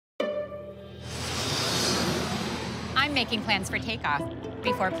I'm making plans for takeoff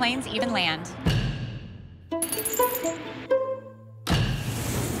before planes even land.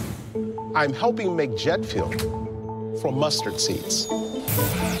 I'm helping make jet fuel from mustard seeds.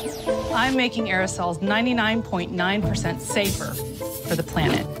 I'm making aerosols 99.9% safer for the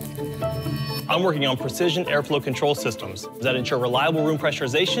planet. I'm working on precision airflow control systems that ensure reliable room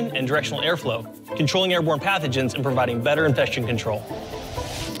pressurization and directional airflow, controlling airborne pathogens and providing better infection control.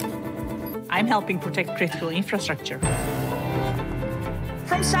 I'm helping protect critical infrastructure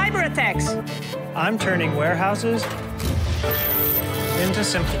from cyber attacks. I'm turning warehouses into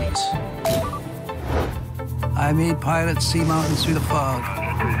symphonies. I made pilots see mountains through the fog.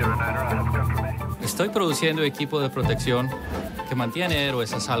 Estoy produciendo equipo de protección que mantiene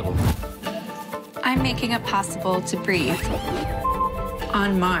héroes a salvo. I'm making it possible to breathe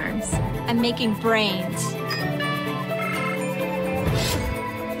on Mars. I'm making brains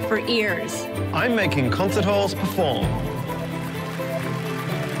for ears. I'm making concert halls perform.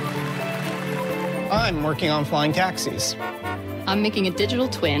 I'm working on flying taxis. I'm making a digital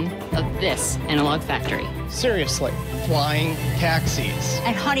twin of this analog factory. Seriously, flying taxis.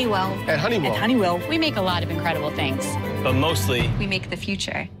 At Honeywell. At Honeywell. At Honeywell, We make a lot of incredible things. But mostly, We make the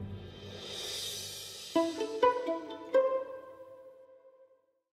future.